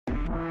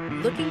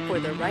Looking for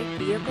the right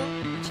vehicle?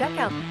 Check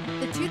out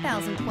the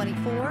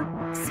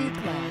 2024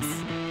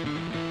 C-Class.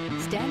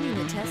 Standing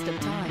the test of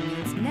time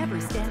means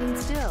never standing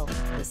still.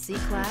 The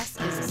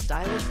C-Class is a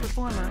stylish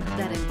performer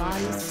that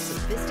embodies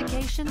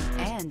sophistication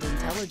and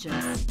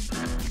intelligence.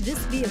 This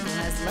vehicle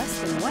has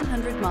less than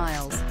 100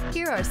 miles.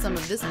 Here are some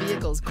of this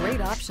vehicle's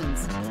great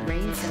options: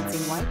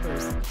 rain-sensing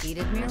wipers,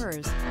 heated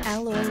mirrors,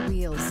 alloy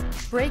wheels,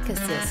 brake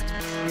assist,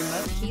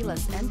 remote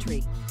keyless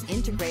entry,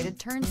 integrated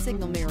turn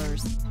signal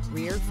mirrors,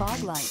 rear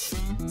fog lights,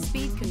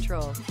 speed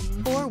control,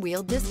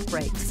 four-wheel disc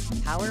brakes,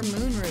 power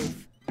moonroof.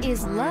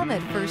 Is love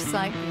at first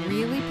sight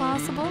really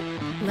possible?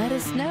 Let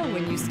us know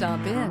when you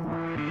stop in.